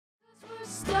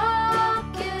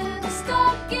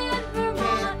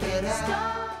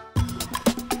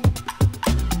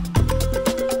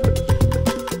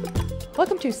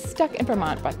to Stuck in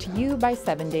Vermont, brought to you by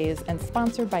 7 Days and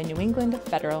sponsored by New England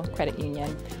Federal Credit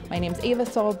Union. My name's Ava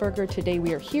Solberger. Today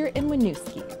we are here in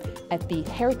Winooski at the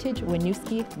Heritage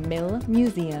Winooski Mill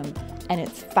Museum, and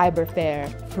it's Fiber Fair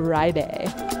Friday.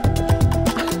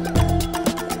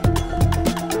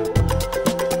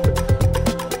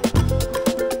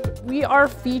 We are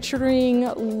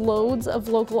featuring loads of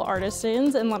local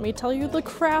artisans, and let me tell you, the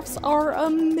crafts are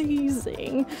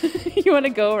amazing. You want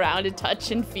to go around and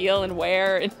touch and feel and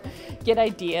wear and get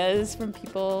ideas from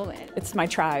people. It's my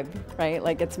tribe, right?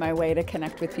 Like, it's my way to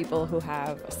connect with people who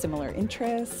have a similar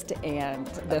interest and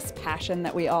this passion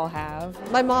that we all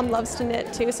have. My mom loves to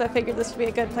knit too, so I figured this would be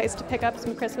a good place to pick up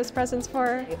some Christmas presents for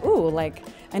her. Ooh, like,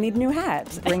 I need a new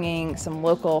hat. Bringing some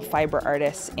local fiber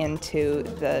artists into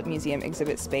the museum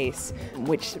exhibit space,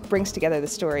 which brings together the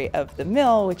story of the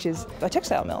mill, which is a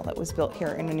textile mill that was built here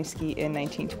in Winooski in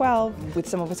 1912, with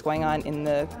some of what's going on in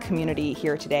the community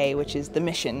here today, which is the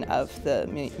mission of the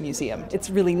museum. It's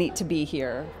really neat to be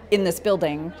here in this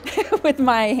building with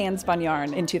my hand-spun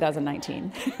yarn in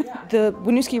 2019. The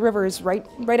Winooski River is right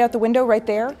out the window right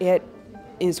there. It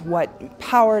is what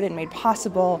powered and made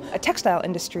possible a textile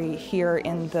industry here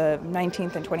in the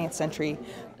 19th and 20th century.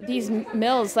 These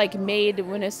mills made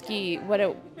Winooski what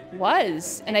it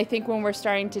was, and I think when we're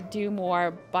starting to do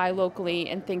more buy locally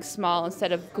and think small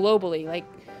instead of globally,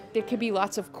 there could be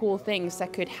lots of cool things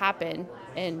that could happen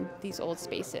in these old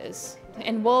spaces.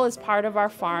 And wool is part of our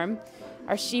farm.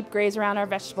 Our sheep graze around our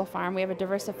vegetable farm. We have a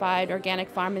diversified organic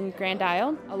farm in Grand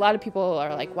Isle. A lot of people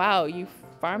are like, wow, you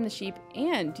farm the sheep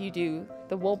and you do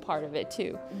the wool part of it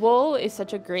too. Wool is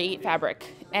such a great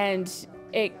fabric, and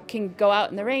it can go out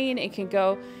in the rain, it can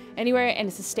go anywhere, and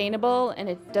it's sustainable, and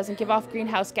it doesn't give off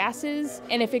greenhouse gases.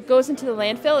 And if it goes into the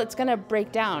landfill, it's gonna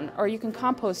break down, or you can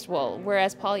compost wool,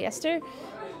 whereas polyester,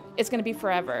 it's going to be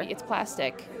forever. It's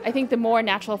plastic. I think the more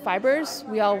natural fibers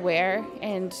we all wear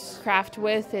and craft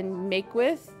with and make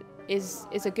with is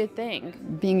a good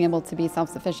thing. Being able to be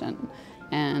self-sufficient,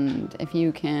 and if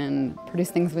you can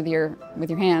produce things with your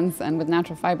hands and with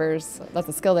natural fibers, that's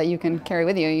a skill that you can carry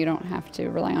with you. You don't have to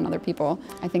rely on other people.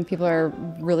 I think people are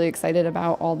really excited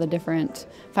about all the different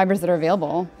fibers that are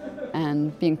available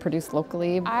and being produced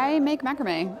locally. I make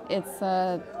macramé. It's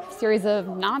a series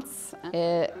of knots.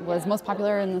 It was most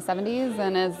popular in the 70s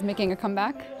and is making a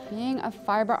comeback. Being a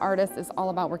fiber artist is all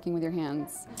about working with your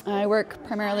hands. I work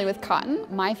primarily with cotton.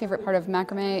 My favorite part of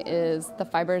macramé is the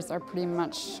fibers are pretty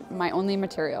much my only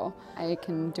material. I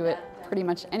can do it pretty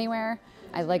much anywhere.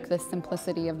 I like the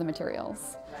simplicity of the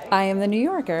materials. I am the New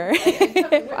Yorker.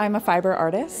 I'm a fiber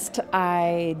artist.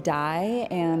 I dye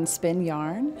and spin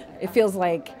yarn. It feels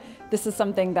like this is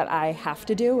something that I have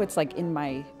to do. It's like in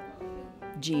my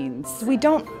genes. We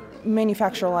don't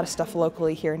manufacture a lot of stuff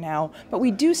locally here now, but we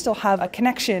do still have a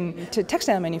connection to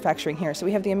textile manufacturing here. So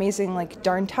we have the amazing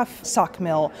Darn Tough sock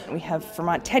mill, we have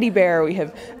Vermont Teddy Bear, we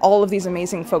have all of these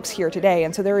amazing folks here today,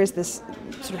 and so there is this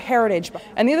sort of heritage.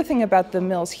 And the other thing about the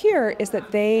mills here is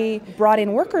that they brought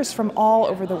in workers from all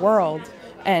over the world.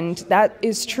 And that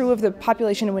is true of the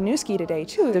population in Winooski today,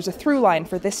 too. There's a through line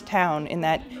for this town in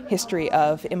that history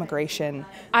of immigration.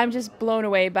 I'm just blown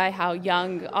away by how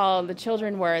young all the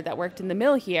children were that worked in the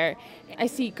mill here. I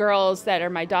see girls that are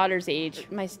my daughter's age,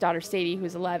 my daughter Sadie,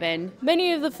 who's 11.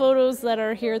 Many of the photos that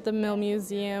are here at the Mill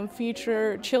Museum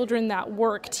feature children that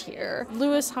worked here.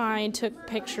 Lewis Hine took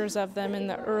pictures of them in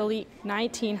the early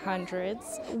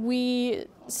 1900s. We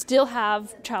still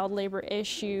have child labor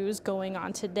issues going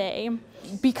on today.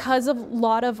 Because a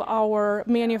lot of our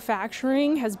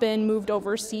manufacturing has been moved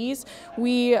overseas,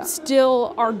 we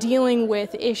still are dealing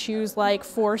with issues like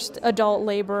forced adult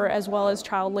labor as well as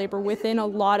child labor within a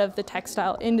lot of the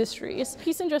textile industries.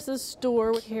 Peace and Justice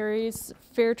store carries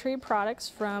fair trade products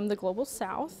from the global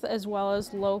south as well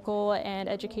as local and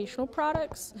educational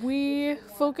products. We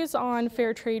focus on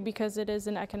fair trade because it is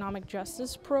an economic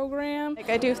justice program.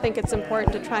 I do think it's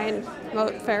important to try and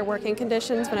promote fair working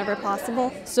conditions whenever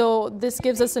possible. So this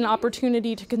gives us an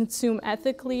opportunity to consume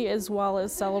ethically as well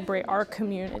as celebrate our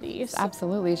communities.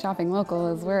 Absolutely, shopping local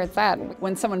is where it's at.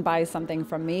 When someone buys something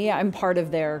from me, I'm part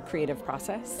of their creative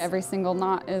process. Every single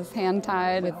knot is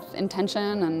hand-tied with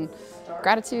intention and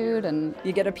gratitude, and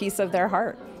you get a piece of their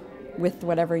heart with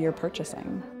whatever you're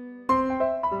purchasing.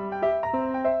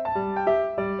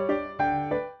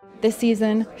 This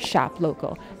season, shop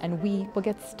local, and we will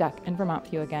get stuck in Vermont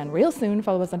with you again real soon.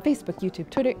 Follow us on Facebook, YouTube,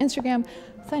 Twitter, Instagram.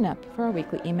 Sign up for our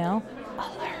weekly email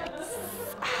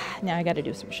alerts. Now I got to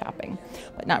do some shopping,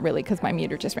 but not really because my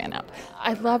meter just ran out.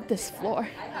 I love this floor.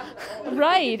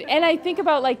 Right, and I think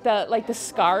about the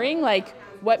scarring,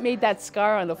 what made that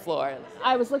scar on the floor.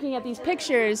 I was looking at these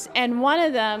pictures, and one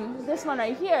of them, this one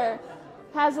right here,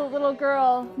 has a little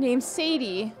girl named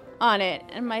Sadie on it,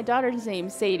 and my daughter's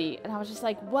name's Sadie. And I was just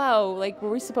like, whoa, like,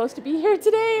 were we supposed to be here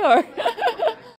today? Or